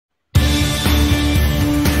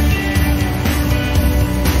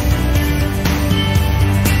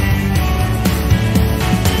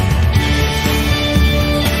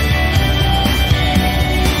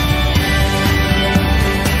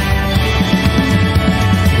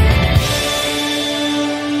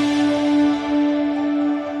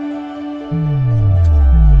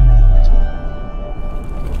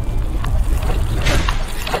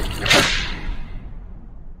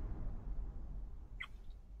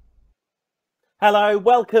Hello,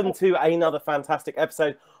 welcome to another fantastic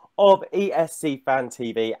episode of ESC Fan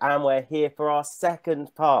TV, and we're here for our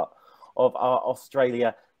second part of our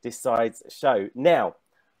Australia Decides show. Now,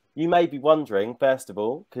 you may be wondering, first of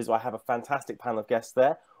all, because I have a fantastic panel of guests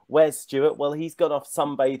there, where's Stuart? Well, he's gone off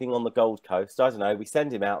sunbathing on the Gold Coast. I don't know, we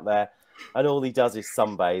send him out there and all he does is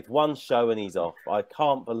sunbathe. One show and he's off. I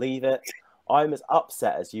can't believe it. I'm as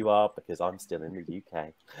upset as you are because I'm still in the UK.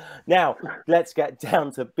 Now, let's get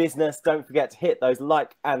down to business. Don't forget to hit those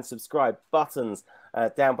like and subscribe buttons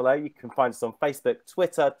down below. You can find us on Facebook,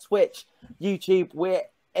 Twitter, Twitch, YouTube. We're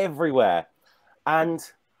everywhere. And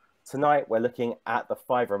tonight we're looking at the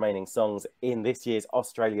 5 remaining songs in this year's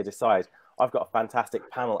Australia Decides. I've got a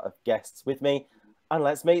fantastic panel of guests with me. And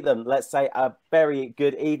let's meet them. Let's say a very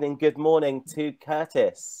good evening, good morning to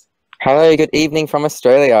Curtis. Hello, good evening from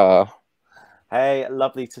Australia. Hey,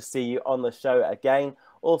 lovely to see you on the show again.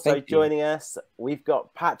 Also joining us, we've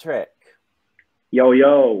got Patrick. Yo,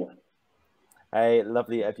 yo. Hey,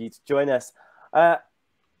 lovely of you to join us.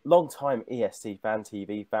 Long-time ESC Fan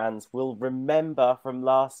TV fans will remember from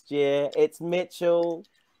last year, it's Mitchell.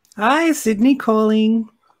 Hi, Sydney calling.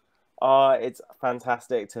 It's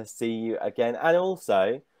fantastic to see you again. And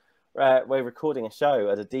also, we're recording a show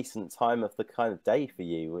at a decent time of the kind of day for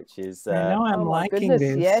you, which is... I know, I'm liking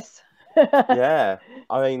this. Yes. Yeah,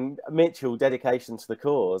 I mean, Mitchell, dedication to the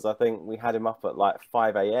cause. I think we had him up at like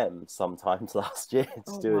 5 a.m. sometimes last year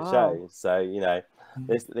to do a show. So, you know,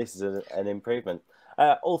 this is an improvement.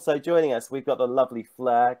 Also joining us, we've got the lovely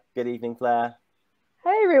Fleur. Good evening, Fleur.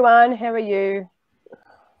 Hey, everyone. How are you?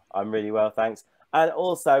 I'm really well, thanks. And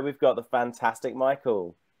also, we've got the fantastic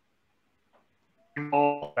Michael. Good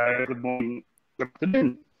morning. Good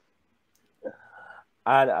afternoon.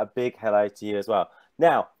 And a big hello to you as well.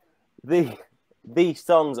 Now, the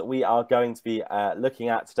songs that we are going to be looking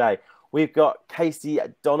at today, we've got Casey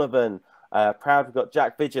Donovan, Proud. We've got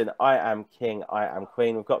Jack Vidgen, I Am King, I Am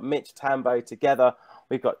Queen. We've got Mitch, Tambo, Together.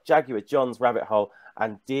 We've got Jaguar, Jonze, Rabbit Hole,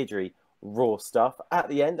 and Didirri, Raw Stuff. At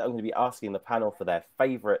the end, I'm going to be asking the panel for their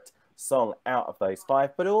favourite song out of those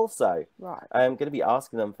 5, but also I'm going to be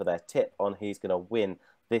asking them for their tip on who's going to win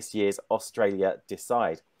this year's Australia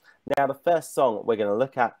Decide. Now, the first song we're going to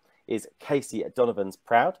look at is Casey Donovan's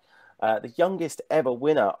Proud. The youngest ever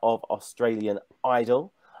winner of Australian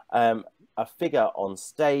Idol, a figure on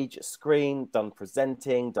stage, screen, done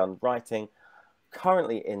presenting, done writing,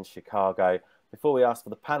 currently in Chicago. Before we ask for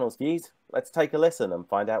the panel's views, let's take a listen and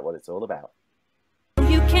find out what it's all about.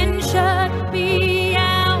 You can shut me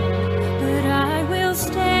out, but I will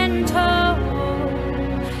stand tall,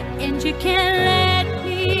 and you can let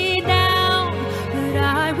me down, but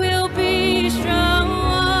I will be strong.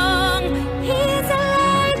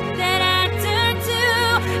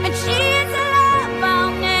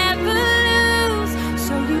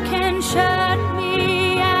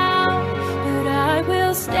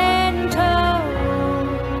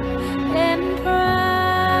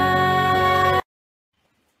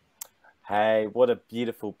 Hey, what a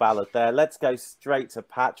beautiful ballad there. Let's go straight to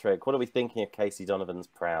Patrick. What are we thinking of Casey Donovan's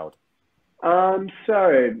Proud?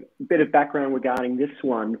 So, a bit of background regarding this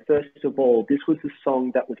one. First of all, this was a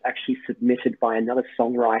song that was actually submitted by another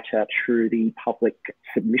songwriter through the public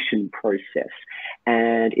submission process.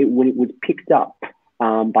 And when it was picked up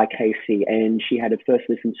by Casey, and she had a first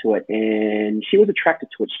listen to it, and she was attracted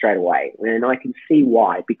to it straight away. And I can see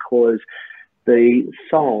why, because the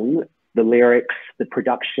song, the lyrics, the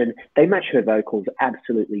production, they match her vocals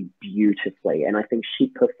absolutely beautifully. And I think she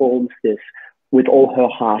performs this with all her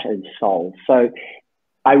heart and soul. So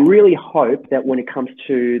I really hope that when it comes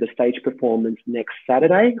to the stage performance next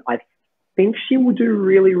Saturday, I think she will do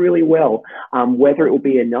really, really well. Whether it will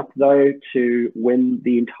be enough, though, to win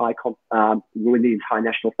the entire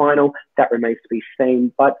national final, that remains to be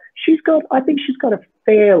seen. But I think she's got a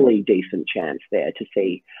fairly decent chance there to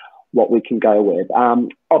see what we can go with.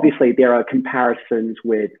 Obviously, there are comparisons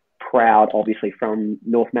with Proud, obviously, from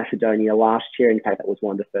North Macedonia last year. In fact, that was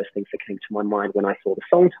one of the first things that came to my mind when I saw the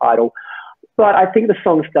song title. But I think the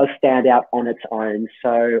song does stand out on its own.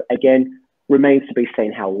 So, again, remains to be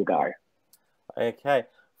seen how it will go. Okay.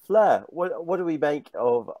 Fleur, what do we make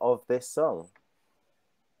of this song?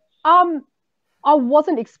 I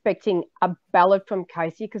wasn't expecting a ballad from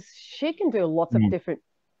Casey because she can do lots of different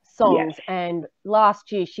songs. Yes. And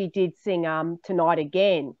last year she did sing Tonight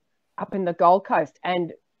Again up in the Gold Coast,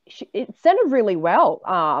 and it sounded really well.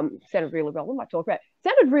 What am I talking about? It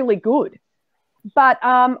sounded really good. But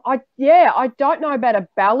I don't know about a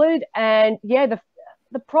ballad, and the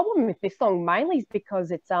problem with this song mainly is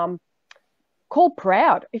because it's called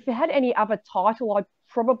Proud. If it had any other title, I'd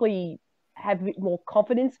probably have a bit more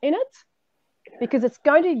confidence in it. because it's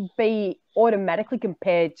going to be automatically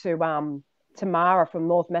compared to Tamara from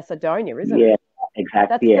North Macedonia, isn't it? Yeah, exactly.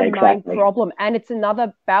 That's Yeah, the main exactly. problem, and it's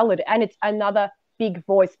another ballad, and it's another big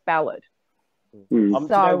voice ballad. Mm. Do you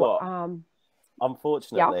know what? So,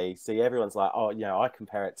 Unfortunately, see, everyone's like, oh, you know, I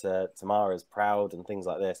compare it to Tamara's Proud and things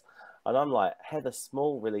like this. And I'm like, Heather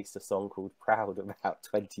Small released a song called Proud about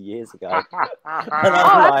 20 years ago. And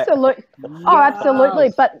I'm like, absolutely. Oh,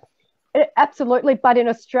 absolutely. But in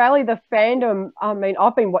Australia, the fandom, I mean,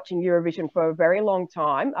 I've been watching Eurovision for a very long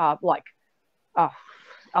time,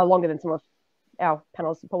 longer than some of our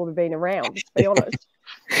panelists have probably been around, to be honest,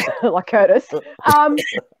 like Curtis.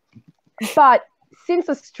 But since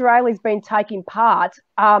Australia's been taking part,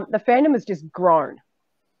 the fandom has just grown.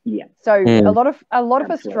 Yeah. So a lot of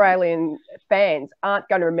Absolutely. Australian fans aren't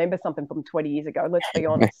going to remember something from 20 years ago. Let's be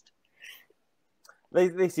honest.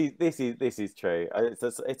 this is true.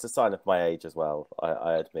 It's a sign of my age as well.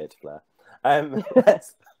 I admit, Claire.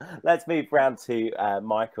 Let's move round to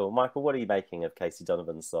Michael. Michael, what are you making of Casey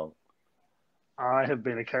Donovan's song? I have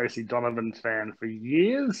been a Casey Donovan fan for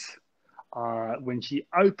years. When she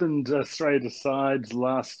opened Australia Decides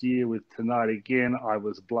last year with Tonight Again, I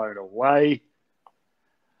was blown away.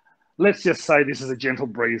 Let's just say this is a gentle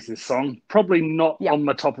breeze, this song. Probably not on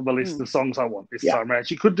the top of the list of songs I want this time around.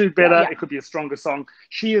 She could do better. It could be a stronger song.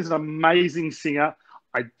 She is an amazing singer.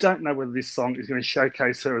 I don't know whether this song is going to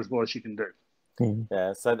showcase her as well as she can do.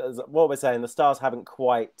 Yeah, so what we're saying, the stars haven't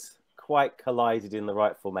quite collided in the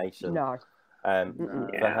right formation. No.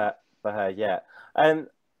 For her yet.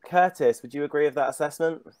 Curtis, would you agree with that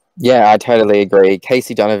assessment? Yeah, I totally agree.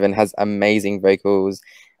 Casey Donovan has amazing vocals.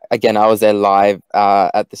 Again, I was there live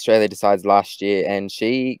at the Australia Decides last year, and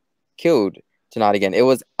she killed Tonight Again. It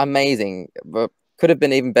was amazing. But could have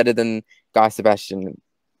been even better than Guy Sebastian's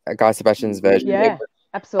version. Yeah,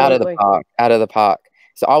 absolutely. Out of the park.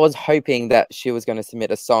 So I was hoping that she was going to submit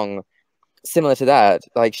a song similar to that.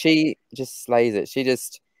 Like, she just slays it. She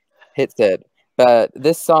just hits it. But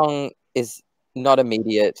this song is not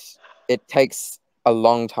immediate. It takes a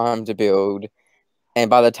long time to build, and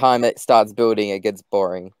by the time it starts building, it gets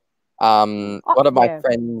boring. One of my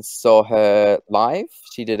friends saw her live.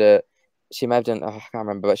 She may have done, I can't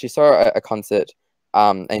remember, but she saw a concert,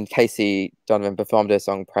 and Casey Donovan performed her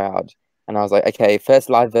song Proud, and I was like, okay, first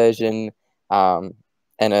live version, and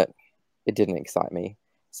it didn't excite me.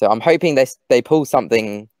 So I'm hoping they pull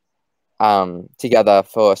something together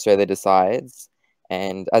for Australia Decides.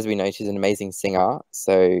 And as we know, she's an amazing singer,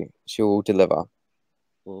 so she will deliver.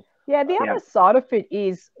 Yeah, the other side of it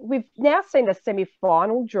is we've now seen a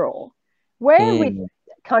semi-final draw where with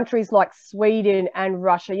countries like Sweden and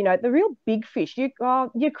Russia, you know, the real big fish.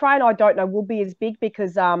 Ukraine, I don't know, will be as big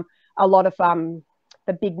because a lot of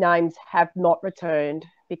the big names have not returned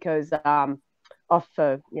because of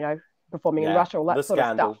performing in Russia, all that sort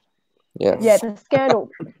of stuff. Yes. Yeah, the scandal.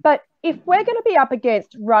 But if we're going to be up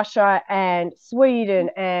against Russia and Sweden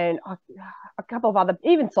and a couple of other,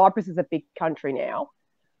 even Cyprus is a big country now,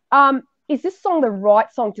 is this song the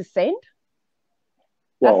right song to send?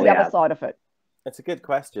 That's the other side of it. It's a good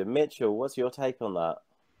question. Mitchell, what's your take on that?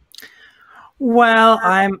 Well,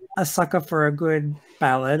 I'm a sucker for a good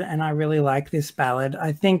ballad, and I really like this ballad.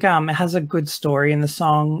 I think it has a good story in the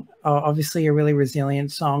song, obviously a really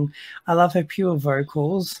resilient song. I love her pure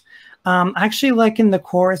vocals. I actually like in the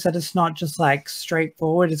chorus that it's not just like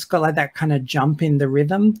straightforward. It's got like that kind of jump in the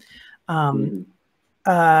rhythm.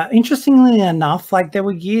 Interestingly enough, like there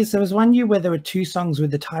was 1 year where there were 2 songs with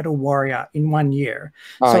the title Warrior in 1 year.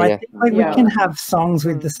 So I think like we can have songs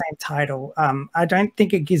with the same title. I don't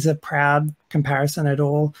think it gives a Proud comparison at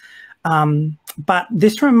all. But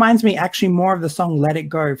this reminds me actually more of the song Let It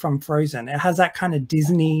Go from Frozen. It has that kind of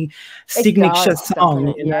Disney signature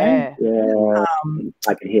song, you know? Yeah,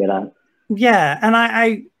 I can hear that. Yeah, and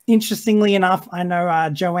I interestingly enough, I know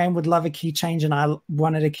Joanne would love a key change, and I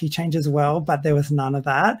wanted a key change as well, but there was none of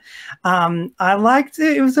that. I liked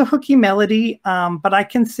it. It was a hooky melody, but I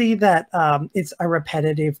can see that it's a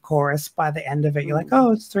repetitive chorus by the end of it. You're like,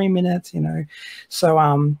 oh, it's 3 minutes, you know.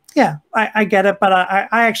 So, yeah, I get it, but I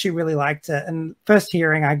actually really liked it. And first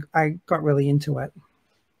hearing, I got really into it.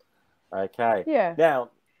 Okay. Yeah. Now,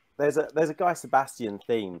 there's a Guy Sebastian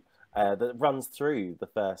theme that runs through the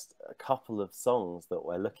first couple of songs that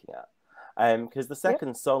we're looking at. Because the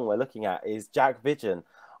second song we're looking at is Jack Vidgen,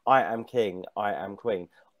 I Am King, I Am Queen.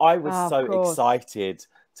 I was so excited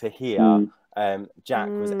to hear Jack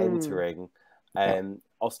was entering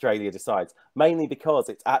Australia Decides, mainly because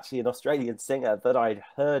it's actually an Australian singer that I'd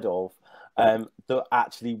heard of that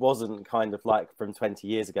actually wasn't kind of like from 20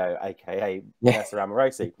 years ago, aka Vanessa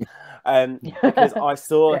Amorosi. Because I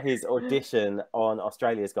saw his audition on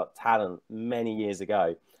Australia's Got Talent many years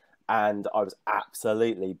ago, and I was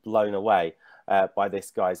absolutely blown away by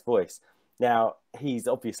this guy's voice. Now, he's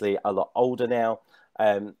obviously a lot older now.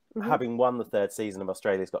 Having won the 3rd season of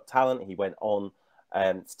Australia's Got Talent, he went on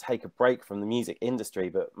to take a break from the music industry,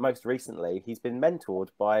 but most recently he's been mentored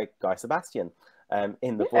by Guy Sebastian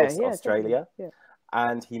in The Voice Australia.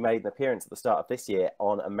 And he made an appearance at the start of this year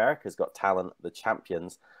on America's Got Talent, The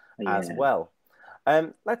Champions, as well.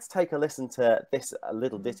 Let's take a listen to this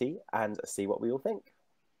little ditty and see what we all think.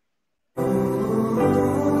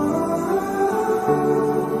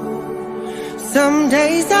 Some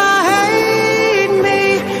days I hate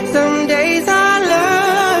me, some days I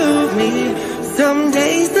love me, some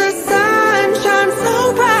days the sun shines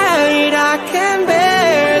so bright I can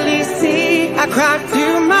barely see. I cry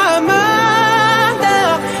to my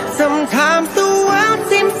mother, sometimes the world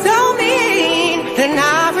seems so mean, and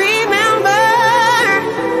I remember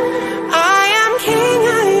I am king,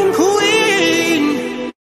 I am queen.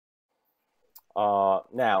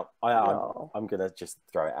 Now, I'm going to just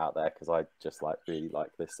throw it out there because I just really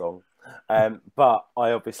like this song. But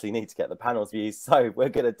I obviously need to get the panel's views. So we're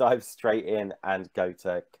going to dive straight in and go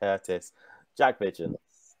to Curtis. Jack Vidgen.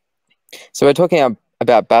 So we're talking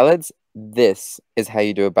about ballads. This is how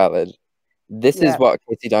you do a ballad. This is what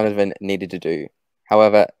Casey Donovan needed to do.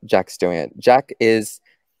 However, Jack's doing it. Jack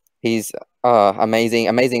he's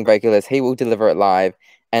amazing vocalist. He will deliver it live.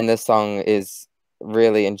 And the song is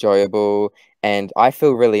really enjoyable. And I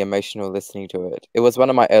feel really emotional listening to it. It was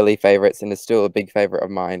one of my early favorites and is still a big favorite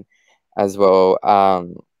of mine as well.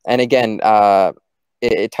 And again,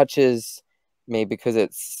 it touches me because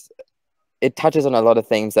it touches on a lot of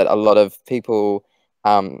things that a lot of people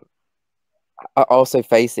are also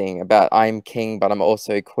facing about I'm king, but I'm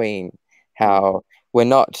also queen. How we're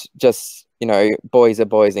not just, boys are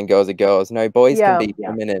boys and girls are girls. No, boys can be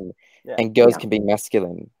feminine and girls can be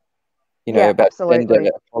masculine. About absolutely.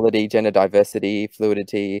 Gender equality, gender diversity,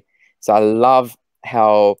 fluidity. So I love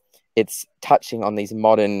how it's touching on these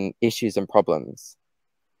modern issues and problems.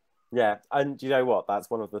 Yeah, and you know what? That's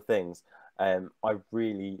one of the things I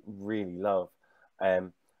really, really love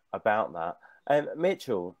about that.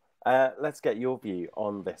 Mitchell, let's get your view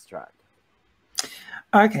on this track.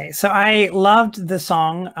 Okay, so I loved the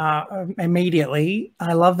song immediately.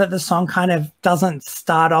 I love that the song kind of doesn't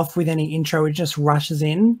start off with any intro. It just rushes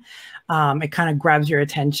in. It kind of grabs your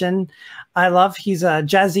attention. I love his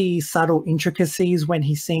jazzy, subtle intricacies when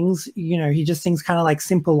he sings. He just sings kind of like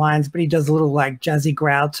simple lines, but he does a little like jazzy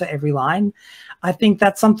growl to every line. I think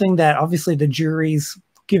that's something that obviously the juries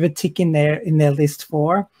give a tick in their list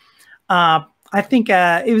for. I think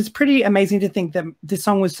it was pretty amazing to think that this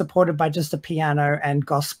song was supported by just a piano and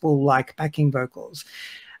gospel-like backing vocals.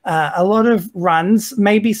 A lot of runs,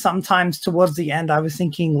 maybe sometimes towards the end, I was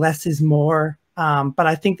thinking less is more, but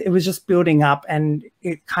I think it was just building up and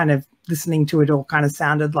it kind of, listening to it all kind of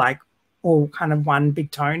sounded like all kind of one big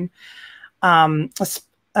tone. I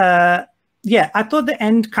thought the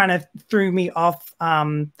end kind of threw me off,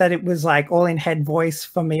 that it was like all in head voice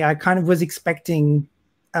for me. I kind of was expecting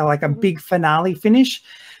like a big finale finish.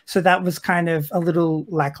 So that was kind of a little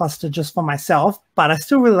lackluster just for myself, but I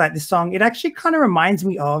still really like this song. It actually kind of reminds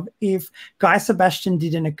me of if Guy Sebastian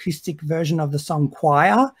did an acoustic version of the song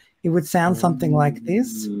Choir, it would sound something like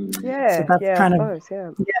this. Yeah, so that's kind of,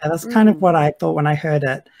 that's kind of what I thought when I heard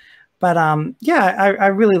it. But I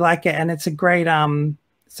really like it, and it's a great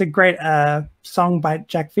song by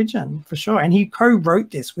Jack Vidgen for sure. And he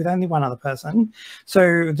co-wrote this with only one other person.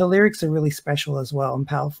 So the lyrics are really special as well and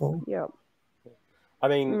powerful. Yeah. I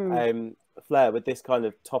mean, Flair, with this kind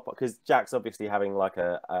of top, because Jack's obviously having like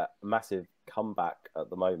a massive comeback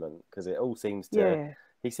at the moment, because it all seems to,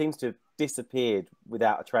 he seems to have disappeared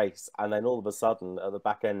without a trace. And then all of a sudden at the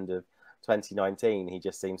back end of 2019, he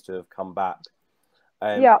just seems to have come back.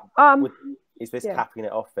 Is this capping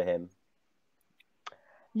it off for him?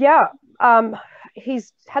 Yeah,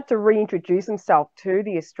 he's had to reintroduce himself to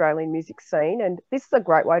the Australian music scene, and this is a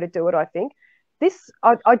great way to do it, I think.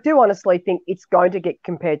 I do honestly think it's going to get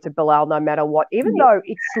compared to Bilal no matter what, even though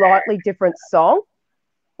it's slightly different song.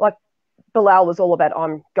 Like, Bilal was all about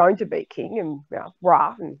I'm going to be king and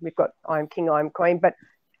rah, and we've got I'm king, I'm queen. But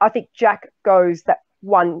I think Jack goes that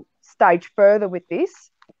one stage further with this.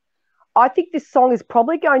 I think this song is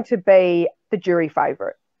probably going to be the jury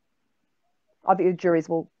favourite. I think the juries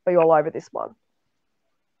will be all over this one.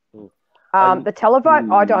 The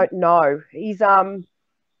televote, I don't know. He's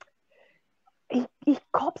he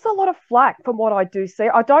cops a lot of flack from what I do see.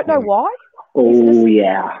 I don't know why. Oh,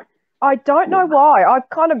 yeah. I don't know why. I've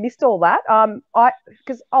kind of missed all that.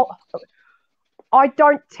 I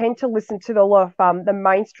don't tend to listen to a lot of the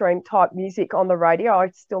mainstream type music on the radio. I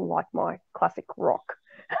still like my classic rock.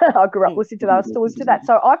 I grew up listening to that. I still listen to that.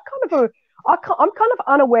 So I'm kind of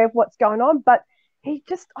unaware of what's going on. But he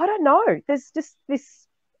just, I don't know. There's just this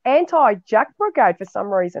anti-Jack brigade for some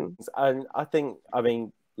reason. And I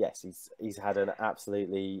mean, yes, he's had an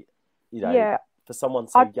absolutely, for someone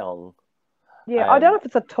so young. Yeah, I don't know if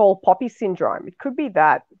it's a tall poppy syndrome. It could be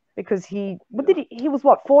that. Because he was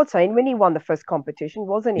what, 14 when he won the first competition,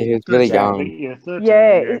 wasn't he? He was really young. Yeah, 13,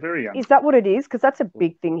 yeah, very young. Is that what it is? Because that's a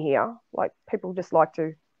big thing here. Like, people just like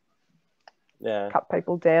to cut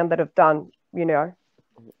people down that have done,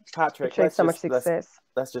 Patrick, achieved so much success.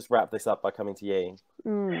 Let's just wrap this up by coming to you.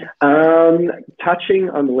 Touching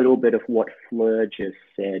on a little bit of what Fleur just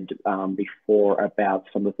said before about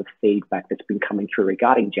some of the feedback that's been coming through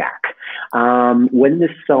regarding Jack. When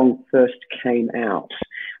this song first came out,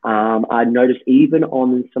 I noticed even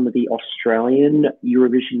on some of the Australian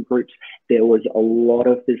Eurovision groups, there was a lot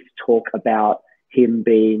of this talk about him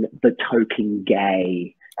being the token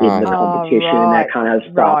gay in the competition and that kind of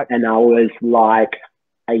stuff. Right. And I was like,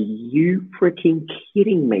 are you freaking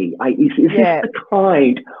kidding me? Is this the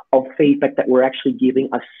kind of feedback that we're actually giving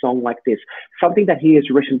a song like this? Something that he has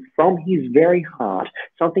written from his very heart,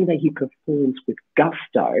 something that he performs with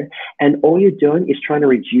gusto, and all you're doing is trying to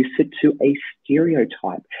reduce it to a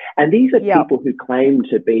stereotype. And these are people who claim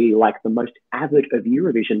to be like the most avid of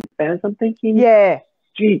Eurovision fans. I'm thinking, do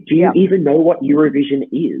you even know what Eurovision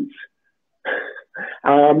is?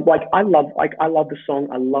 I love the song.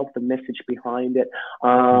 I love the message behind it.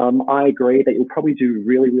 I agree that it'll probably do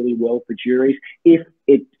really, really well for juries if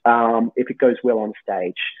it goes well on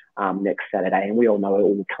stage next Saturday. And we all know it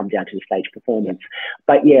will come down to the stage performance.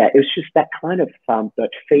 But yeah, it was just that kind of that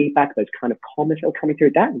feedback, those kind of comments that were coming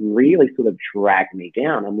through. That really sort of dragged me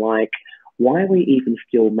down. I'm like, why are we even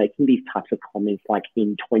still making these types of comments like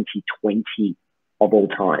in 2020 of all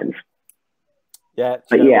times? Yeah.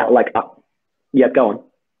 But yeah, go on.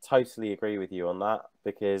 Totally agree with you on that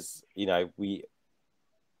because,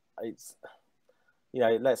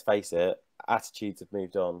 let's face it, attitudes have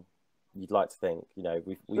moved on. You'd like to think,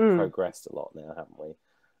 we've progressed a lot now, haven't we,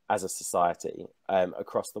 as a society,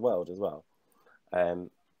 across the world as well. There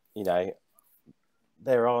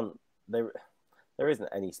isn't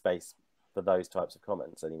any space for those types of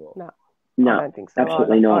comments anymore. No, I don't think so.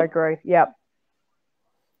 Absolutely not. I agree. Yep.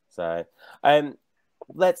 So,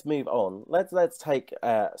 let's move on. Let's take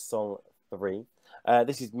song 3.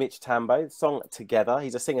 This is Mitch Tambo, song Together.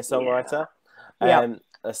 He's a singer-songwriter.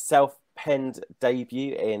 A self-penned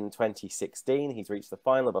debut in 2016. He's reached the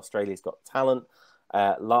final of Australia's Got Talent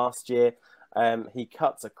last year. He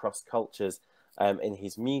cuts across cultures in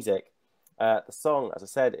his music. The song, as I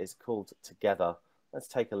said, is called Together. Let's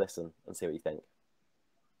take a listen and see what you think.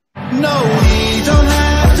 No, we don't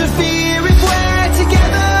have to fear if we're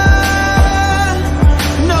together.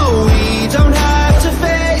 No, we don't have to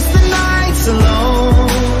face the nights alone.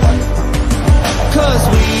 'Cause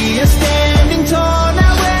we are standing tall,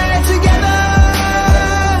 now we're together.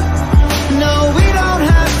 No, we don't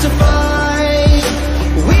have to fight.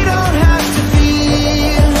 We don't have to fear.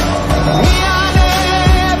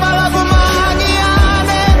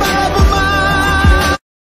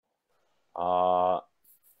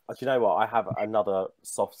 Do you know what? I have another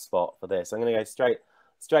soft spot for this. I'm going to go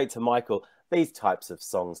straight to Michael. These types of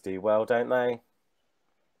songs do well, don't they?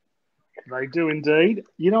 They do indeed.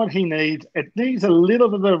 You know what he needs? It needs a little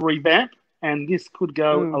bit of a revamp, and this could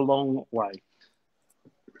go a long way.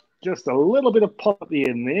 Just a little bit of pop at the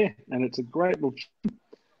end there, and it's a great little tune.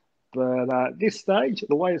 But at this stage,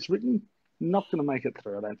 the way it's written, not going to make it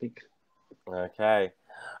through, I don't think. Okay.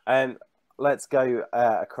 Let's go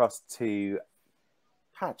across to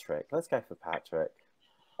Patrick. Let's go for Patrick.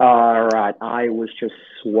 All right. I was just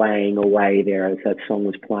swaying away there as that song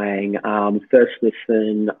was playing. First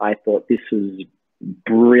listen, I thought this was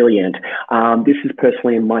brilliant. This is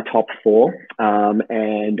personally in my top 4.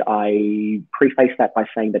 And I preface that by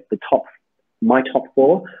saying that my top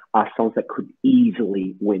 4 are songs that could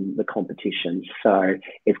easily win the competition. So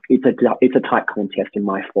it's a tight contest in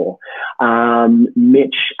my 4.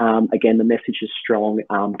 Mitch, again, the message is strong,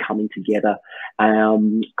 coming together.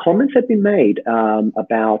 Comments have been made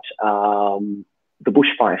about the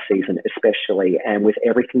bushfire season, especially, and with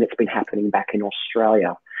everything that's been happening back in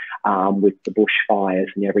Australia. With the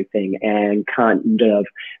bushfires and everything, and kind of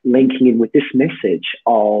linking in with this message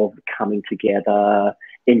of coming together,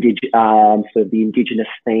 sort of the Indigenous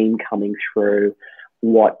theme coming through.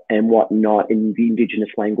 what and what not in the Indigenous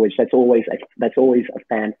language. That's always a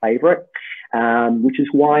fan favorite, which is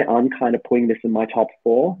why I'm kind of putting this in my top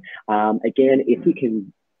 4. Again, if we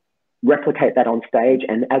can replicate that on stage,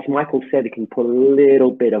 and as Michael said, it can put a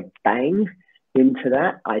little bit of bang into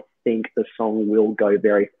that, I think the song will go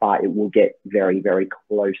very far. It will get very, very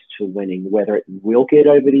close to winning. Whether it will get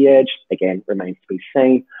over the edge, again, remains to be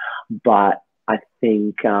seen. But I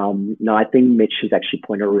think, I think Mitch has actually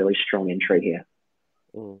put in a really strong entry here.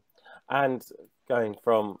 And going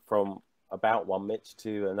from about one Mitch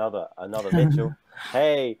to another Mitchell.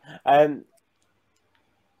 Hey, I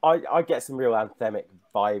get some real anthemic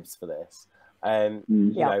vibes for this. You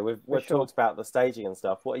know, we've talked about the staging and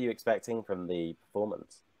stuff. What are you expecting from the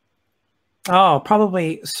performance? Oh,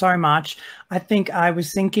 probably so much. I think I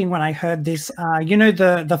was thinking when I heard this, you know,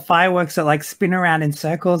 the fireworks that like spin around in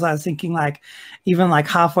circles. I was thinking like even like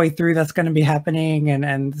halfway through that's going to be happening,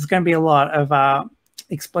 and there's going to be a lot of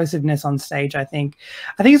explosiveness on stage. I think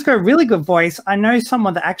he's got a really good voice. I know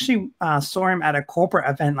someone that actually saw him at a corporate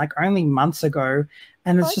event like only months ago,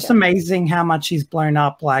 and it's just amazing how much he's blown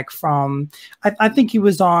up. Like from, I think he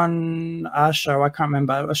was on a show, I can't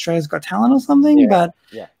remember, Australia's Got Talent or something, but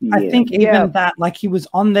I think even that, like he was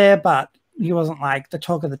on there, but he wasn't like the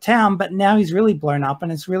talk of the town, but now he's really blown up,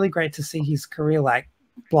 and it's really great to see his career like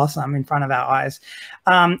blossom in front of our eyes.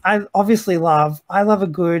 I obviously love a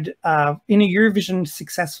good in a Eurovision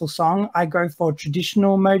successful song, I go for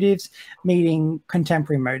traditional motives meeting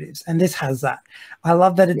contemporary motives, and this has that. I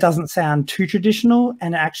love that it doesn't sound too traditional,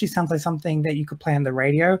 and it actually sounds like something that you could play on the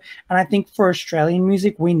radio. And I think for Australian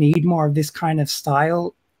music, we need more of this kind of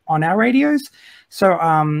style on our radios. So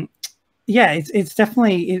yeah, it's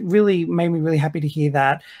definitely, it really made me really happy to hear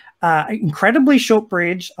that. Incredibly short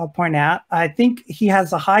bridge, I'll point out. I think he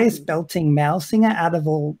has the highest belting male singer out of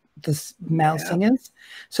all the male singers.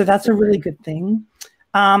 So that's a really good thing.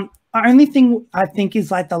 The only thing I think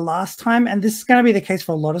is like the last time, and this is going to be the case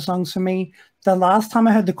for a lot of songs for me, the last time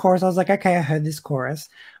I heard the chorus, I was like, okay, I heard this chorus.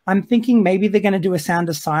 I'm thinking maybe they're going to do a sound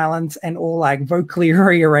of silence and all like vocally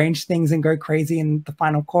rearrange things and go crazy in the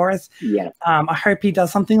final chorus. I hope he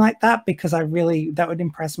does something like that, because that would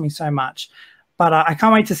impress me so much. But I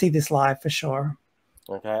can't wait to see this live for sure.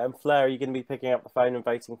 Okay, and Fleur, are you going to be picking up the phone and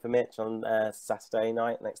voting for Mitch on Saturday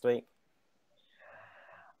night next week?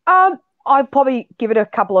 I'd probably give it a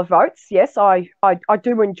couple of votes. Yes, I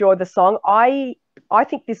do enjoy the song. I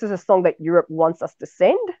think this is a song that Europe wants us to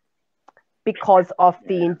send because of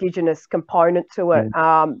the Indigenous component to it.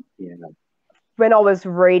 When I was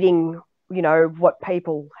reading, you know, what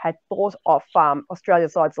people had thought of Australia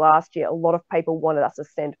Decides last year, a lot of people wanted us to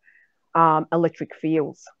send electric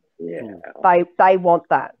feels. They want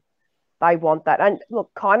that. They want that. And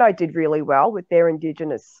look, Kino did really well with their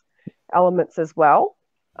Indigenous elements as well.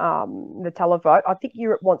 The televote. I think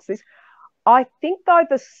Europe wants this. I think though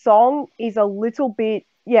the song is a little bit,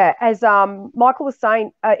 as Michael was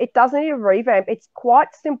saying, it does need a revamp. It's quite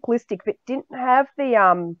simplistic. If it didn't have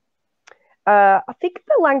the I think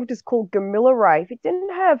the language is called Gamilaraay. If it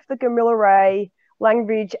didn't have the Gamilaraay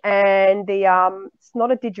language and the it's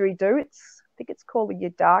not a didgeridoo, I think it's called a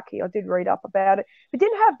yidaki. I did read up about it. If it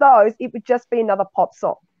didn't have those, it would just be another pop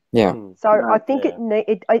song. So I think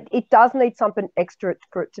it does need something extra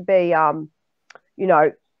for it to be you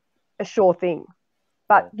know, a sure thing.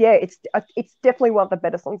 But it's definitely one of the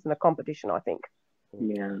better songs in the competition, I think.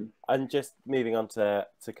 And just moving on to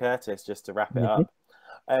Curtis, just to wrap it up.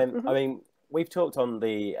 I mean, we've talked on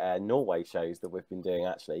the Norway shows that we've been doing,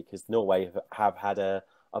 actually, because Norway have had a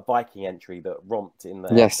Viking entry that romped in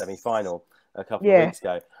the semi-final a couple of weeks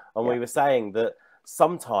ago. And we were saying that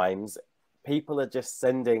sometimes people are just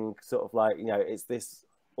sending sort of like, you know, it's this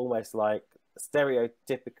almost like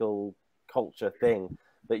stereotypical culture thing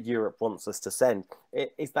that Europe wants us to send.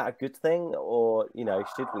 Is that a good thing? Or, you know,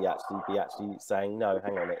 should we actually be saying, no,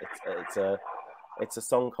 hang on, it's a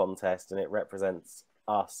song contest and it represents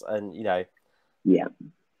us, and, you know,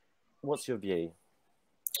 what's your view?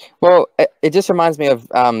 Well, it just reminds me of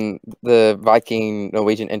the Viking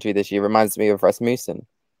Norwegian entry this year. Reminds me of Rasmussen.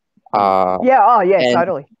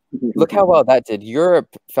 Totally. Look how well that did.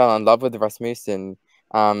 Europe fell in love with Rasmussen.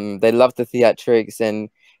 They loved the theatrics, and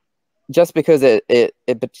just because it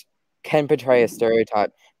can portray a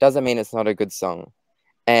stereotype doesn't mean it's not a good song.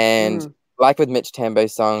 And like with Mitch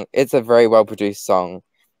Tambo's song, it's a very well produced song.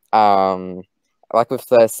 Like what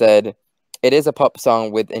Fleur said, it is a pop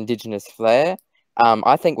song with Indigenous flair.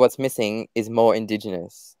 I think what's missing is more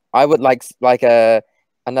Indigenous. I would like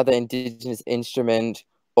another Indigenous instrument,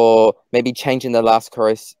 or maybe changing the last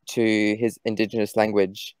chorus to his Indigenous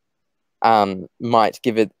language might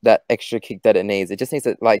give it that extra kick that it needs. It just needs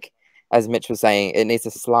to, like, as Mitch was saying, it needs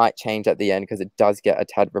a slight change at the end because it does get a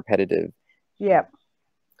tad repetitive. Yeah.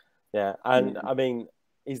 Yeah, and I mean,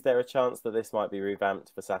 is there a chance that this might be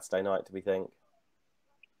revamped for Saturday night, do we think?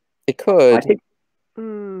 It could. I think,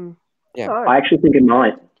 yeah. I actually think it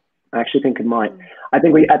might. I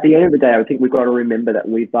think at the end of the day, I think we've got to remember that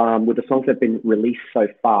we've, with the songs that have been released so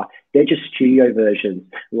far, they're just studio versions.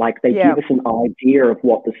 Like, they give us an idea of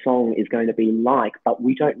what the song is going to be like, but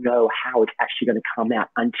we don't know how it's actually going to come out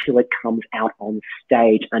until it comes out on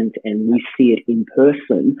stage and we see it in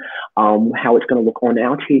person, how it's going to look on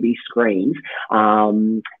our TV screens.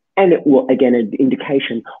 And it will, again, an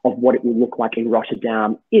indication of what it will look like in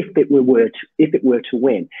Rotterdam if it were to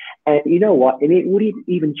win. And you know what? And it would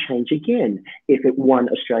even change again if it won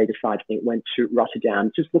Australia Decides and it went to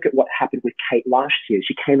Rotterdam. Just look at what happened with Kate last year.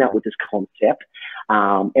 She came out with this concept.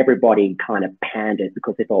 Everybody kind of panned it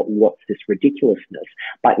because they thought, what's this ridiculousness?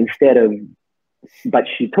 But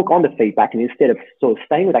she took on the feedback, and instead of sort of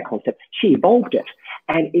staying with that concept, she evolved it,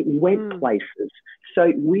 and it went places. So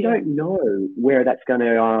we don't know where that's going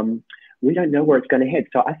to. We don't know where it's going to head.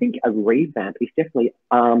 So I think a revamp is definitely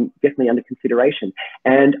under consideration.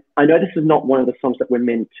 And I know this is not one of the songs that we're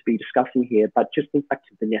meant to be discussing here, but just think back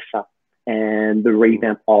to Vanessa and the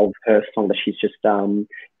revamp of her song that she's just done,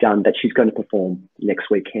 that she's going to perform next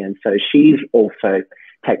weekend. So she's also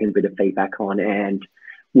taken a bit of feedback on, and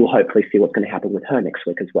we'll hopefully see what's going to happen with her next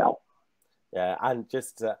week as well. Yeah, and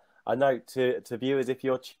just a note to viewers, if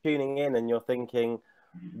you're tuning in and you're thinking,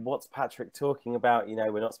 what's Patrick talking about? You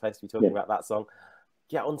know, we're not supposed to be talking about that song.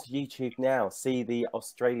 Get onto YouTube now. See the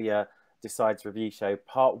Australia Decides review show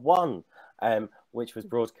part 1, which was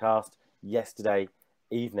broadcast yesterday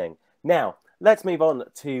evening. Now, let's move on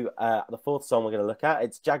to the 4th song we're going to look at.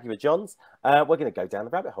 It's Jaguar Jonze. We're going to go down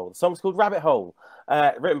the rabbit hole. The song's called Rabbit Hole,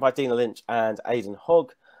 written by Dina Lynch and Aidan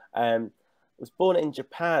Hogg. Was born in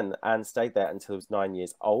Japan and stayed there until he was 9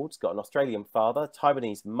 years old. He's got an Australian father,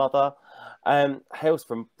 Taiwanese mother, hails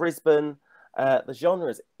from Brisbane. The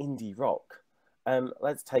genre is indie rock.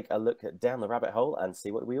 Let's take a look at Down the Rabbit Hole and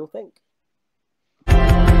see what we all think. Watch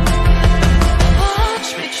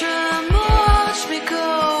me try, watch me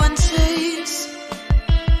go and tease.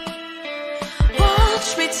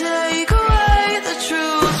 Watch me take away the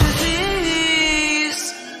truth with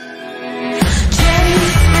ease.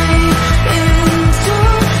 Chase me into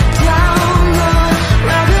down the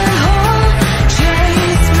rabbit hole.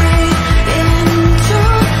 Chase me into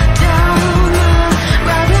down the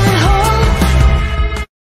rabbit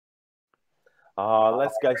hole.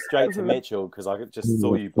 Let's go straight to Mitchell, because I just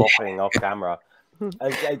saw you bopping off camera.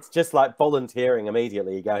 It's just like volunteering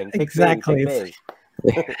immediately, going, exactly. Pick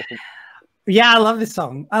me. Yeah, I love this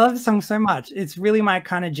song. I love this song so much. It's really my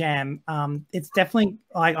kind of jam. It's definitely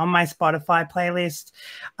like on my Spotify playlist.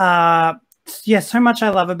 Yeah, so much I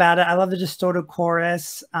love about it. I love the distorted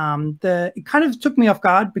chorus. It kind of took me off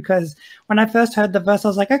guard because when I first heard the verse, I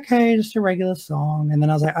was like, okay, just a regular song. And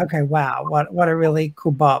then I was like, okay, wow, what a really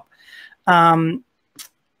cool bop.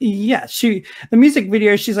 Yeah, the music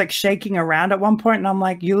video, she's like shaking around at one point, and I'm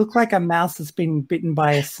like, you look like a mouse that's been bitten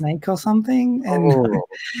by a snake or something. And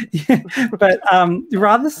yeah, but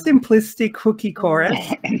rather simplistic hooky chorus,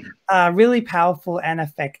 really powerful and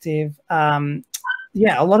effective.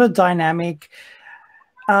 Yeah, a lot of dynamic.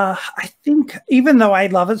 I think even though I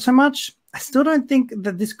love it so much, I still don't think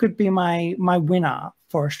that this could be my winner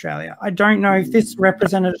for Australia. I don't know if this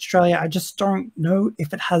represented Australia. I just don't know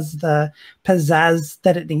if it has the pizzazz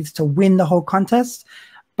that it needs to win the whole contest.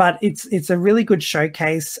 But it's a really good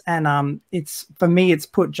showcase, and it's, for me, it's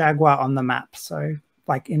put Jaguar on the map. So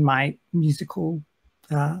like in my musical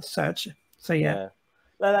search. So yeah.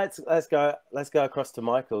 Well, let's go across to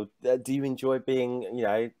Michael. Do you enjoy being,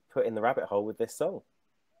 put in the rabbit hole with this song?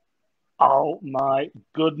 Oh my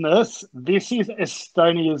goodness. This is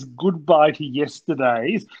Estonia's goodbye to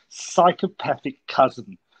yesterday's psychopathic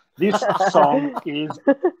cousin. This song is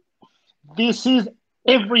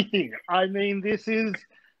everything. I mean, this is,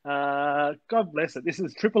 God bless it. This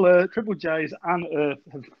is Triple J's Unearthed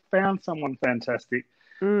have found someone fantastic.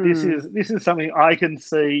 This is something I can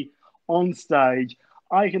see on stage.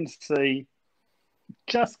 I can see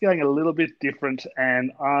just going a little bit different,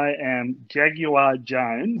 and I am Jaguar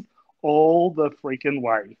Jones all the freaking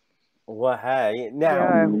way. Well, hey,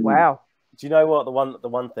 now, wow. Do you know what the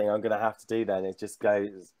one thing I'm going to have to do then is just go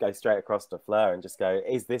straight across to Fleur and just go,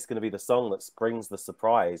 is this going to be the song that brings the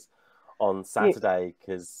surprise on Saturday?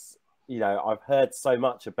 Because I've heard so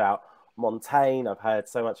much about Montaigne, I've heard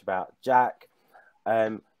so much about Jack.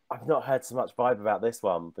 I've not heard so much vibe about this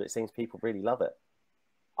one, but it seems people really love it.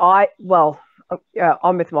 I'm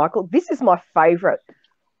with Michael. This is my favourite.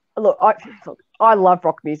 look, I love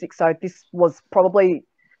rock music, so this was probably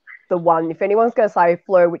the one. If anyone's going to say,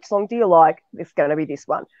 Fleur, which song do you like? It's going to be this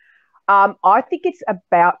one. I think it's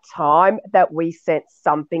about time that we sent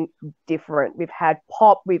something different. We've had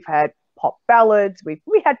pop ballads, we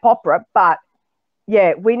had pop rap, but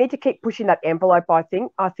yeah, we need to keep pushing that envelope. I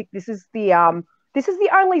think this is the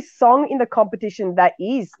only song in the competition that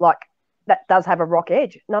does have a rock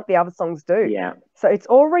edge. None of the other songs do. Yeah. So it's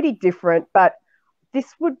already different, but this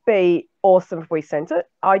would be awesome if we sent it.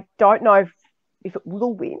 I don't know if it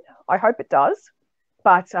will win. I hope it does,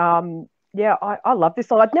 but yeah, I love this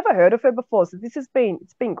song. I'd never heard of her before, so it's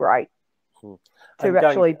been great to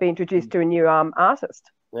actually be introduced to a new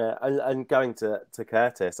artist. Yeah, and going to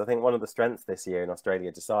Curtis, I think one of the strengths this year in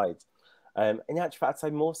Australia Decides, in actual fact, I'd say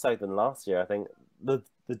more so than last year. I think the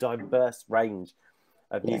diverse range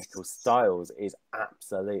of musical styles is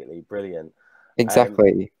absolutely brilliant.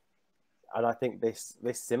 Exactly. And I think this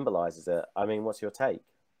symbolises it. I mean, what's your take?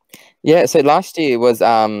 Yeah, so last year was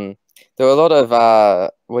there were a lot of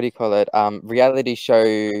what do you call it? Reality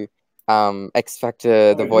show, X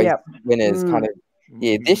Factor, The Voice winners kind of.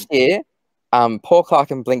 Yeah, this year, Paul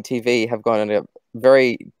Clark and Blink TV have gone in a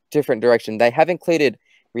very different direction. They have included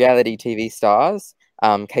reality TV stars.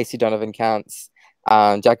 Casey Donovan counts,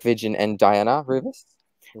 Jack Vidgen and Diana Rubis.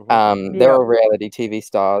 They're all reality TV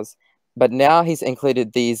stars. But now he's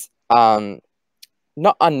included these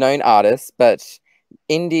not unknown artists, but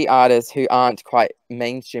indie artists who aren't quite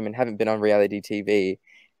mainstream and haven't been on reality TV.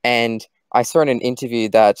 And I saw in an interview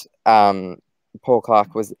that Paul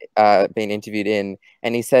Clark was being interviewed in,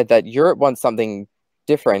 and he said that Europe wants something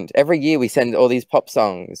different. Every year we send all these pop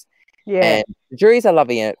songs, and the juries are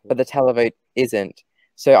loving it, but the televote isn't.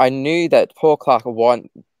 So I knew that Paul Clark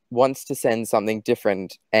wants to send something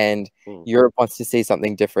different, and Europe wants to see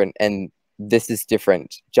something different, and this is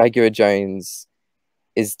different. Jaguar Jones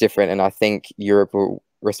is different, and I think Europe will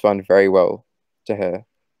respond very well to her.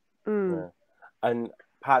 Yeah. And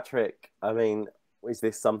Patrick, I mean, is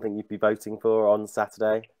this something you'd be voting for on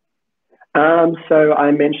Saturday? So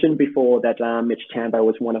I mentioned before that Mitch Tambo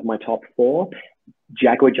was one of my top 4.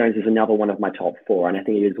 Jaguar Jones is another one of my top 4, and I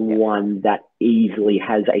think it is one that easily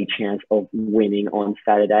has a chance of winning on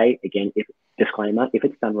Saturday. Again, disclaimer, if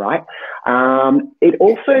it's done right. It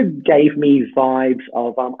also gave me vibes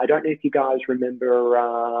of, I don't know if you guys remember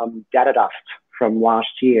Data Dust from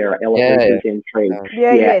last year, Ella Hooper's entry.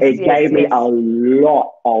 It gave me a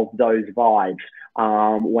lot of those vibes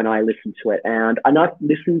when I listened to it. And I've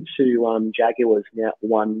listened to Jaguar's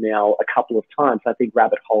one now a couple of times. I think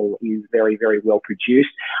Rabbit Hole is very, very well produced.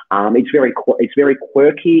 It's very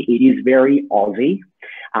quirky. It is very Aussie.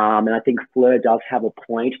 And I think Fleur does have a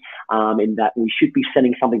point in that we should be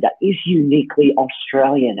sending something that is uniquely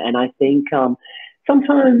Australian. And I think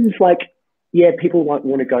sometimes, people might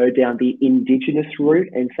want to go down the Indigenous route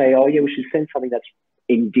and say, oh, yeah, we should send something that's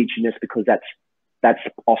Indigenous because that's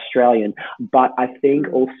Australian. But I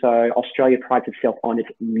think also Australia prides itself on its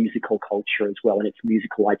musical culture as well and its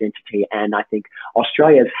musical identity. And I think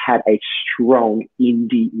Australia's had a strong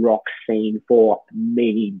indie rock scene for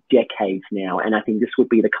many decades now. And I think this would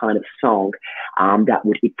be the kind of song that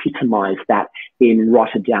would epitomise that in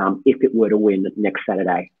Rotterdam if it were to win next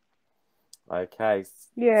Saturday. Okay.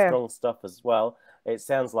 Strong stuff as well. It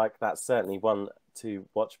sounds like that's certainly one to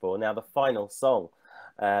watch for. Now, the final song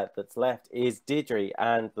that's left is Didirri,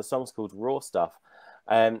 and the song's called Raw Stuff.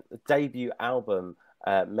 The debut album,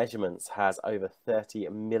 Measurements, has over 30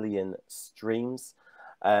 million streams.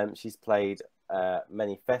 She's played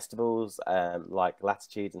many festivals like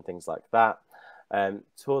Latitude and things like that.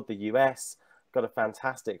 Toured the US, got a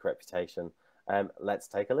fantastic reputation. Let's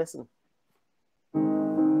take a listen.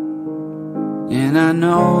 And I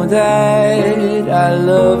know that I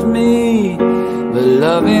love me, but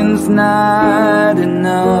loving's not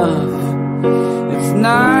enough. It's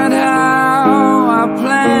not how I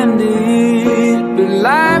planned it, but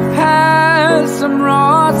life has some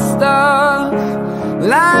raw stuff.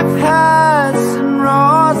 Life has some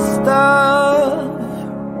raw stuff.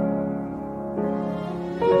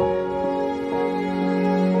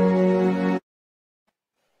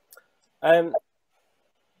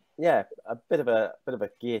 Yeah, a bit of a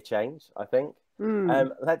gear change, I think.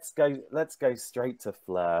 Let's go straight to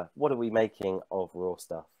Fleur. What are we making of Raw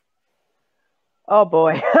Stuff? Oh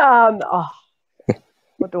boy,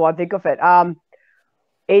 what do I think of it?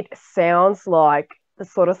 It sounds like the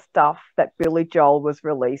sort of stuff that Billy Joel was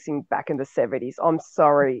releasing back in the 70s. I'm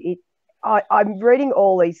sorry, I'm reading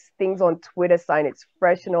all these things on Twitter saying it's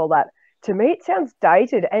fresh and all that. To me, it sounds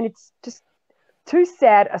dated, and it's just too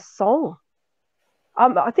sad a song.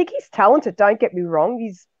 I think he's talented, don't get me wrong.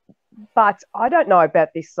 He's But I don't know about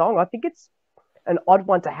this song. I think it's an odd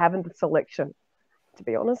one to have in the selection, to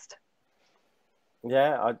be honest.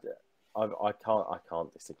 Yeah, I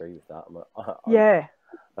can't disagree with that. Yeah.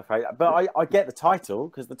 Afraid, but I get the title,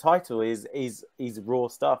 because the title is raw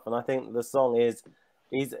stuff, and I think the song is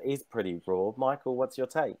pretty raw. Michael, what's your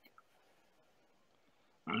take?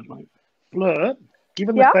 Fleur,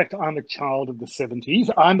 given Yeah? the fact I'm a child of the 70s,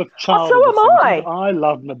 I'm a child so of the am 70s. I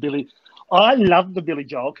love the Billy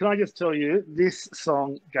Joel. Can I just tell you, this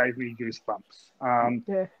song gave me goosebumps.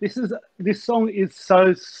 Yeah. This song is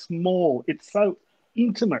so small. It's so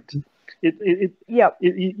intimate.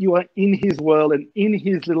 You are in his world and in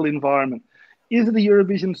his little environment. Is it a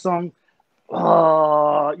Eurovision song?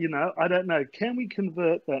 Oh, I don't know. Can we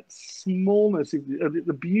convert that smallness of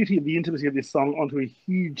the beauty of the intimacy of this song onto a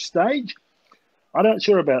huge stage? I'm not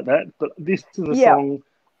sure about that, but this is a song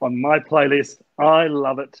on my playlist. I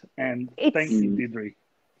love it, and thank you, Didirri.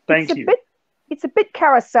 Thank you. It's a bit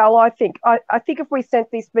Carousel, I think. I think if we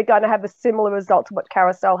sent this, we're going to have a similar result to what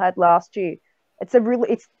Carousel had last year.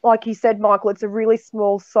 It's like you said, Michael. It's a really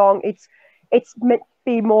small song. It's meant to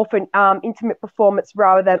be more for an intimate performance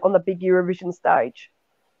rather than on the big Eurovision stage.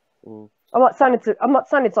 I'm not saying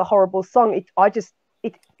it's a horrible song. It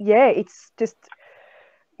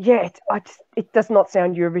does not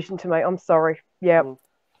sound Eurovision to me. I'm sorry. Yeah.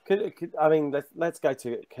 Let's go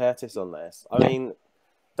to Curtis on this. I mean,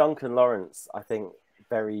 Duncan Lawrence, I think,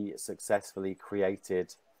 very successfully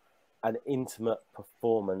created an intimate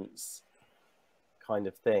performance kind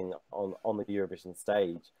of thing on the Eurovision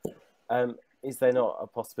stage. Is there not a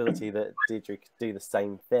possibility that Didirri could do the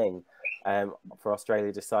same thing for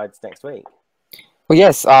Australia Decides next week? Well,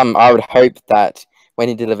 yes, I would hope that when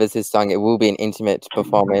he delivers his song, it will be an intimate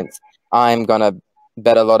performance. I'm going to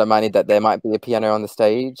bet a lot of money that there might be a piano on the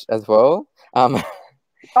stage as well.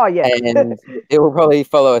 Oh, yeah. And it will probably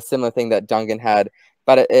follow a similar thing that Duncan had,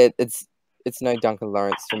 but it's no Duncan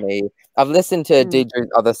Lawrence for me. I've listened to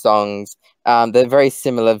Didirri's other songs. They're very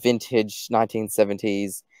similar, vintage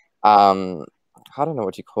 1970s. I don't know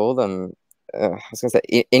what you call them. I was going to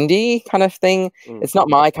say indie kind of thing. It's not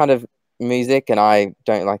my kind of music, and I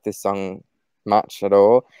don't like this song much at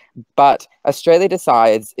all. But Australia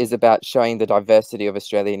Decides is about showing the diversity of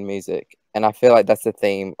Australian music, and I feel like that's the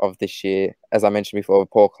theme of this year, as I mentioned before,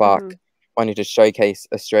 with Paul Clark wanting to showcase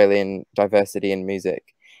Australian diversity in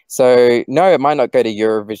music. So no, it might not go to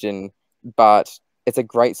Eurovision, but it's a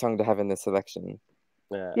great song to have in the selection.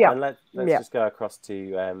 Yeah. And let's just go across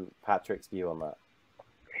to Patrick's view on that.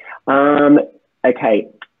 Okay,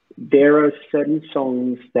 there are certain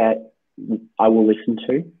songs that I will listen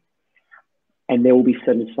to, and there will be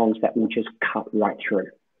certain songs that will just cut right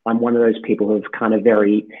through. I'm one of those people who's kind of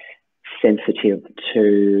very sensitive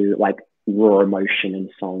to like raw emotion in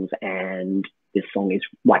songs, and this song is,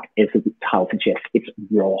 like, as the title suggests, it's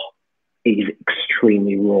raw. It is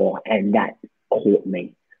extremely raw, and that caught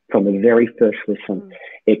me. From the very first listen,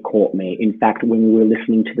 it caught me. In fact, when we were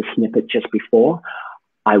listening to the snippet just before,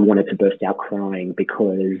 I wanted to burst out crying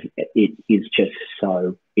because it is just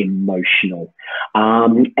so emotional.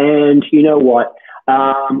 And you know what?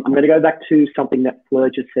 I'm going to go back to something that Fleur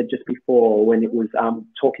just said just before when it was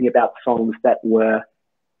talking about songs that were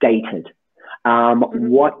dated.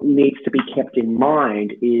 What needs to be kept in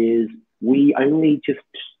mind is we only just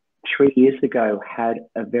 3 years ago had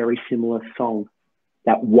a very similar song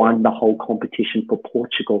that won the whole competition for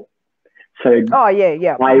Portugal. So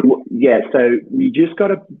so we just got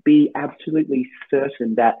to be absolutely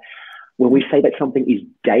certain that when we say that something is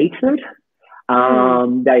dated,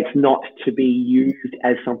 that it's not to be used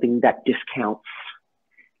as something that discounts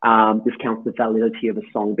the validity of a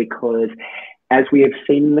song, because as we have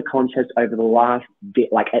seen in the contest over the last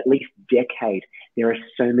at least decade, there are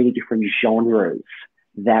so many different genres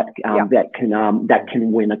that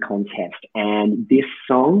can win a contest, and this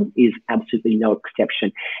song is absolutely no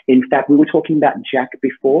exception. In fact, we were talking about Jack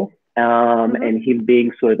before, and him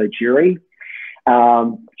being sort of a jury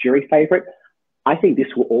favorite. I think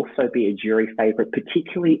this will also be a jury favorite,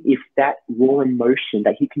 particularly if that raw emotion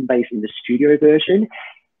that he conveys in the studio version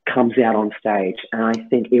comes out on stage, and I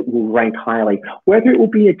think it will rank highly. Whether it will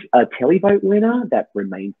be a televote winner, that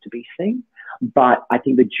remains to be seen, but I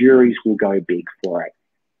think the juries will go big for it.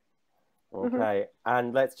 Okay,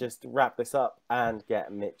 and let's just wrap this up and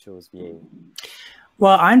get Mitchell's view.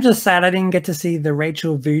 Well, I'm just sad I didn't get to see the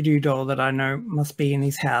Rachel voodoo doll that I know must be in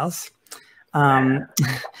his house.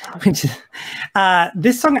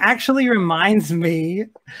 This song actually reminds me,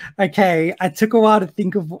 okay, I took a while to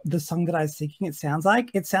think of the song that I was thinking it sounds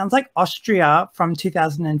like. It sounds like Austria from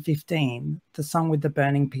 2015, the song with the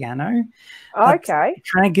burning piano. Okay. It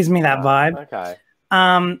kind of gives me that vibe. Okay.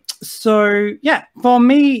 So yeah, for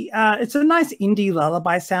me, it's a nice indie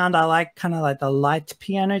lullaby sound. I like kind of like the light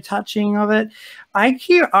piano touching of it. I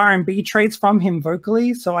hear R&B traits from him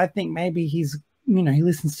vocally, so I think maybe he's, you know, he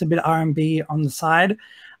listens to a bit of R&B on the side.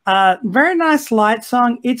 Very nice light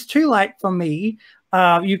song. It's too light for me.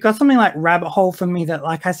 You've got something like Rabbit Hole for me that,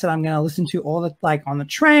 like I said, I'm going to listen to all the, like on the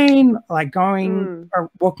train, like going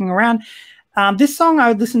or walking around. This song I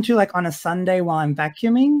would listen to like on a Sunday while I'm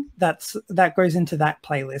vacuuming. That goes into that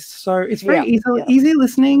playlist. So it's very easy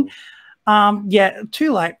listening. Yeah,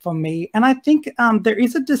 too light for me. And I think there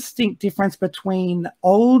is a distinct difference between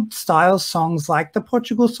old style songs like the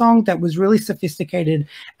Portugal song that was really sophisticated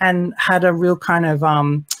and had a real kind of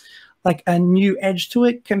like a new edge to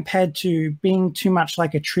it compared to being too much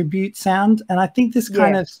like a tribute sound. And I think this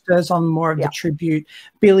kind of stirs on more of the tribute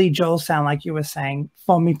Billy Joel sound, like you were saying,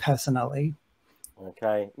 for me personally.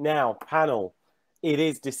 Okay, now panel, it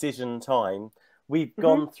is decision time. We've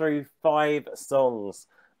gone through 5 songs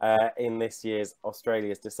in this year's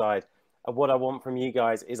Australia's Decide. And what I want from you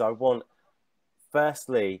guys is I want,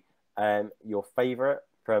 firstly, your favourite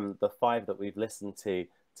from the 5 that we've listened to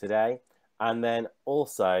today, and then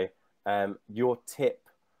also your tip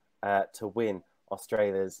to win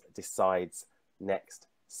Australia's Decides next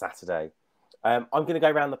Saturday. I'm going to go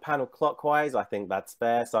around the panel clockwise. I think that's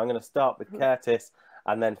fair. So I'm going to start with Curtis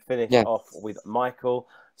and then finish off with Michael.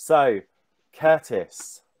 So,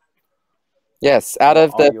 Curtis. Yes, out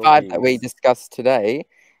of the 5 that we discussed today,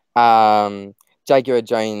 Jaguar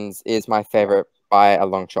Jones is my favorite by a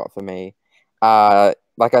long shot for me.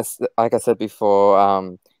 Like I said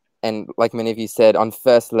before, and like many of you said, on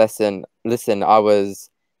first listen, I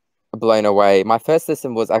was blown away. My first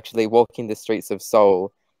listen was actually Walking the Streets of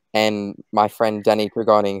Seoul, and my friend Danny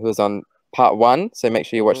Pregoning, who was on part 1, so make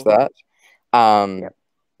sure you watch that.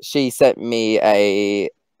 She sent me a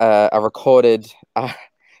recorded.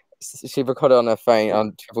 She recorded on her phone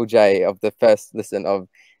on Triple J of the first listen of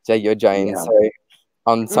Jaguar Jones. So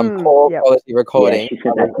on some poor quality recording. Yeah, she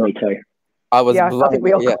said that to me too. I was blown. I think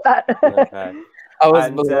we all got that. Okay. I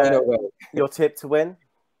was blown away. Your tip to win?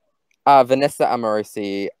 Vanessa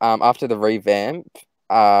Amorosi. After the revamp,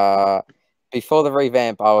 before the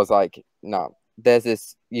revamp, I was like, no. There's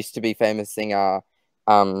this used to be famous singer,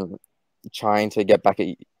 trying to get back at,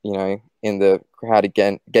 you know, in the crowd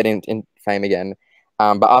again, get in fame again.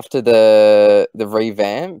 But after the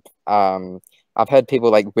revamp, I've heard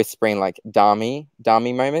people like whispering like Dami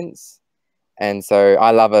moments, and so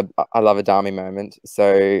I love a Dami moment.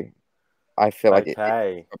 So I feel like it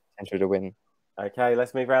has potential to win. Okay,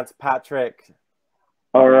 let's move around to Patrick.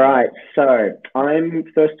 All right, so I'm,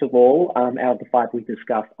 first of all, out of the 5 we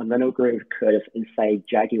discussed, I'm going to agree with Curtis and say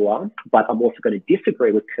Jaguar, but I'm also going to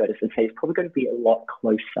disagree with Curtis and say it's probably going to be a lot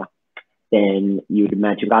closer than you would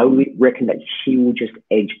imagine. I would reckon that she will just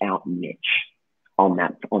edge out Mitch on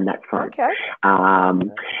that front. Okay.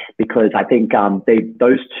 Because I think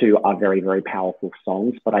those 2 are very, very powerful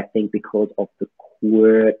songs, but I think because of the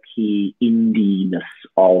quirky indiness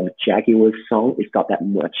of Jaguar's song, it's got that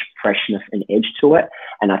much freshness and edge to it,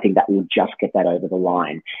 and I think that will just get that over the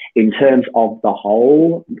line. In terms of the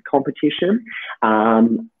whole competition,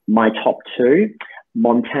 my top 2,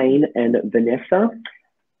 Montaigne and Vanessa.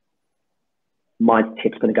 My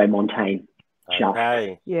tip's going to go Montaigne.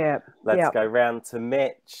 Okay. Yeah. Let's go round to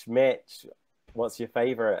Mitch. Mitch, what's your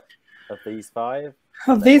favourite of these 5?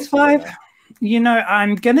 Of these 5, you know,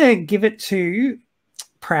 I'm going to give it to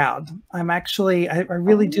Proud. I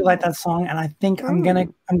really do like that song, and I think I'm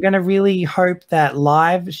gonna really hope that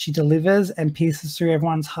live she delivers and pierces through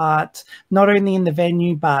everyone's heart, not only in the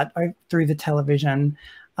venue but through the television.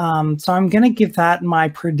 So I'm gonna give that my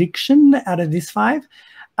prediction out of this 5.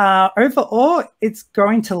 Overall, it's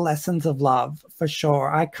going to Lessons of Love for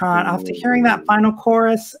sure. I can't, after hearing that final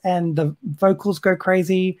chorus and the vocals go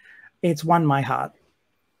crazy, it's won my heart.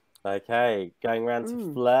 Okay, going round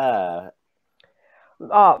to Fleur.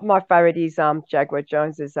 Oh, my favourite is Jaguar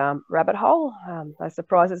Jones's Rabbit Hole. No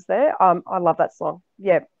surprises there. I love that song.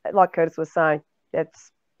 Yeah, like Curtis was saying, it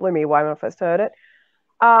blew me away when I first heard it.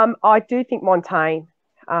 I do think Montaigne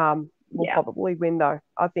will probably win, though.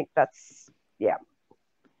 I think that's,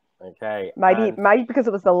 Okay. Maybe because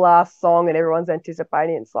it was the last song and everyone's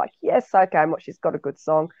anticipating. It's like, yes, okay, she's got a good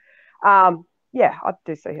song. I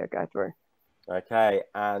do see her go through. Okay,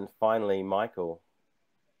 and finally, Michael.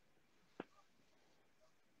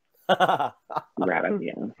 Rabbit,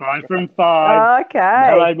 5 from 5. Okay.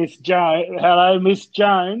 Hello, Miss Jones. Hello, Miss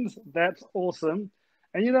Jones. That's awesome.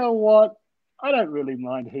 And you know what? I don't really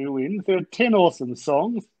mind who wins. There are 10 awesome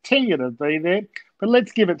songs. 10 going to be there. But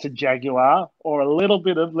let's give it to Jaguar, or a little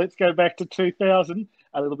bit of, let's go back to 2000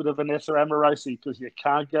 a little bit of Vanessa Amorosi, because you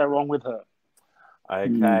can't go wrong with her.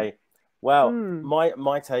 Okay. Well,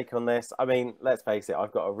 my take on this, I mean, let's face it,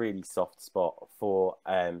 I've got a really soft spot for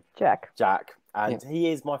Jack, and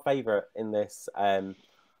he is my favourite in this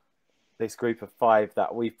this group of 5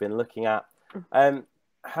 that we've been looking at.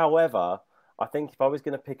 However, I think if I was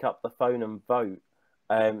going to pick up the phone and vote,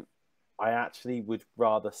 I actually would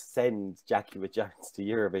rather send Jaguar Jones to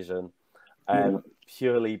Eurovision,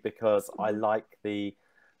 purely because I like the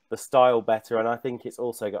style better, and I think it's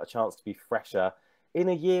also got a chance to be fresher in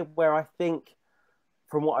a year where I think,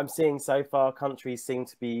 from what I'm seeing so far, countries seem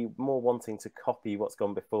to be more wanting to copy what's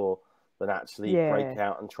gone before than actually break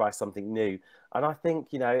out and try something new. And I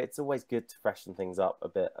think, you know, it's always good to freshen things up a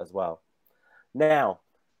bit as well. Now,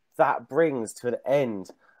 that brings to an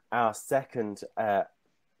end our second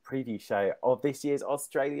preview show of this year's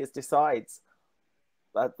Australia Decides.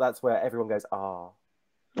 That's where everyone goes, there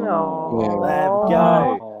we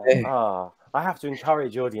go. I have to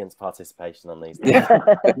encourage audience participation on these things.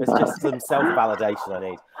 It's just some self-validation I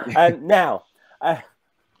need. Now,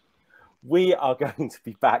 we are going to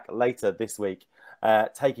be back later this week,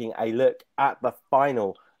 taking a look at the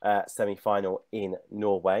final semi-final in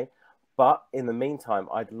Norway. But in the meantime,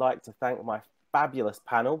 I'd like to thank my fabulous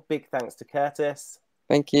panel. Big thanks to Curtis.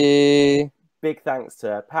 Thank you. Big thanks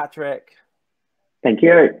to Patrick. Thank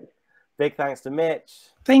you. Big thanks to Mitch.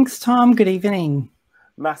 Thanks, Tom. Good evening.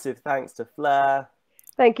 Massive thanks to Fleur.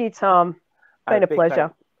 Thank you, Tom. Been a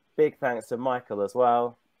pleasure. Big thanks to Michael as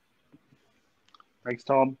well. Thanks,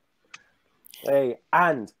 Tom. Hey,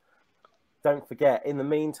 and don't forget, in the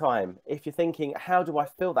meantime, if you're thinking, how do I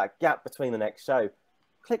fill that gap between the next show?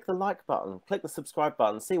 Click the like button, click the subscribe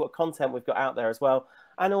button, see what content we've got out there as well.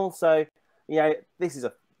 And also, you know, this is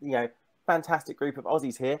a, you know, fantastic group of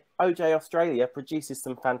Aussies here. OJ Australia produces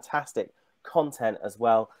some fantastic content as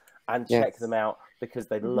well, and check them out because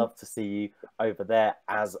they'd love to see you over there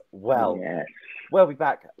as well. We'll be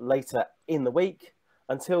back later in the week.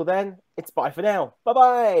 Until then, it's bye for now.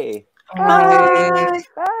 Bye-bye. Bye.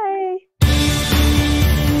 Bye.